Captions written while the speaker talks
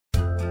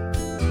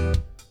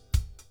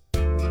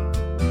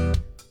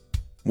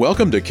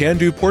Welcome to Can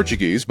Do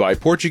Portuguese by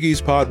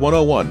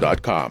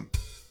PortuguesePod101.com.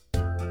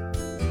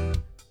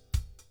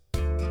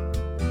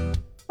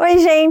 Oi,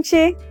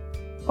 gente!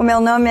 O meu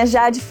nome é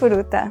Jade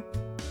Furuta.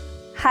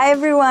 Hi,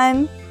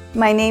 everyone!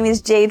 My name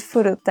is Jade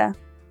Furuta.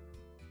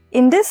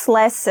 In this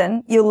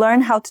lesson, you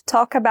learn how to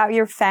talk about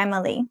your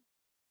family.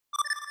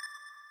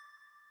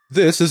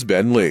 This is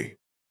Ben Lee,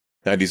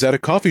 and he's at a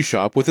coffee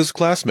shop with his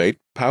classmate,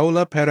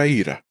 Paula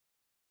Pereira.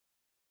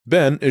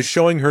 Ben is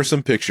showing her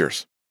some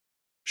pictures.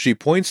 She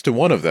points to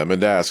one of them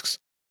and asks,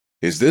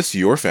 "Is this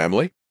your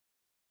family?"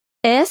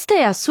 Esta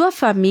é a sua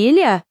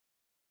família?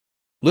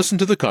 Listen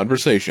to the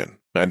conversation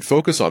and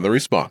focus on the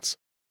response.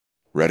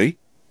 Ready?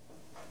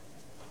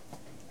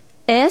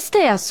 Esta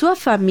é a sua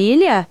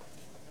família?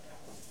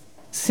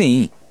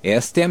 Sim,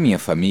 esta é a minha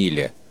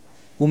família.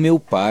 O meu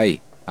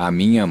pai, a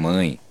minha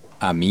mãe,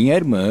 a minha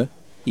irmã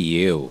e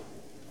eu.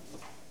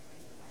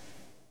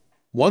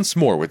 Once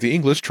more with the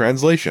English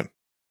translation.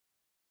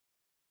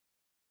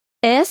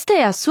 Esta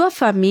é a sua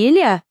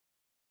família?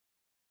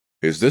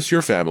 Is this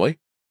your family?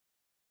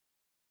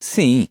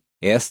 Sim,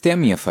 esta é a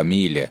minha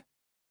família.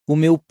 O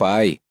meu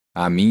pai,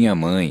 a minha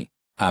mãe,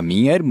 a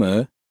minha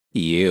irmã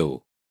e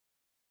eu.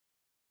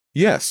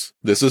 Yes,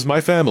 this is my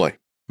family.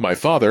 My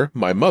father,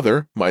 my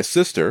mother, my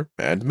sister,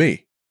 and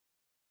me.